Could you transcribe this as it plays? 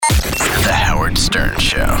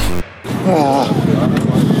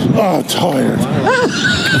I'm tired.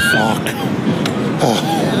 Fuck.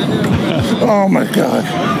 Oh my God.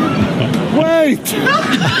 Wait!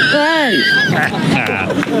 Hey!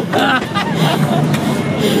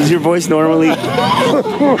 Does your voice normally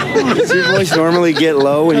get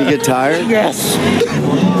low when you get tired? Yes.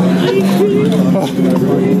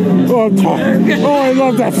 Oh, I'm tired. Oh, I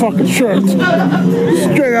love that fucking shirt.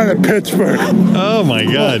 Straight out of Pittsburgh. Oh my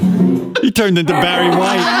God. He turned into Barry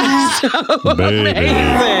White.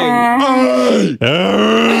 Amazing.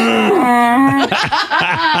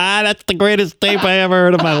 That's the greatest tape I ever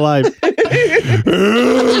heard in my life. Oh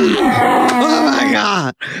my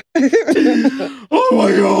God. Oh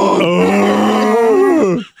my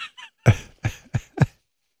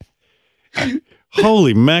God.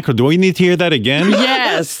 Holy mackerel. Do we need to hear that again?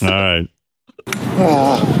 Yes. All right.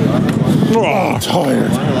 I'm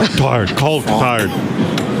tired. Tired. Cold, tired.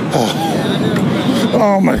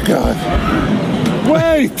 Oh my God.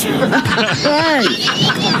 Wait! Hey!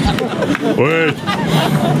 Wait.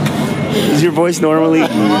 Does your voice normally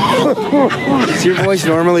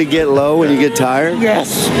get low when you get tired?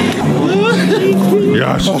 Yes.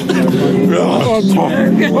 Yes. Oh, I'm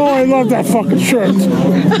tired. Oh, I love that fucking shirt.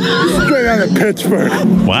 Straight out of Pittsburgh.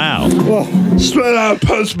 Wow. Straight out of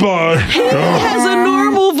Pittsburgh. He has a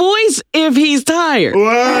normal voice if he's tired.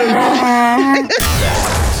 Wait!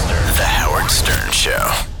 The Howard Stern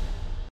Show.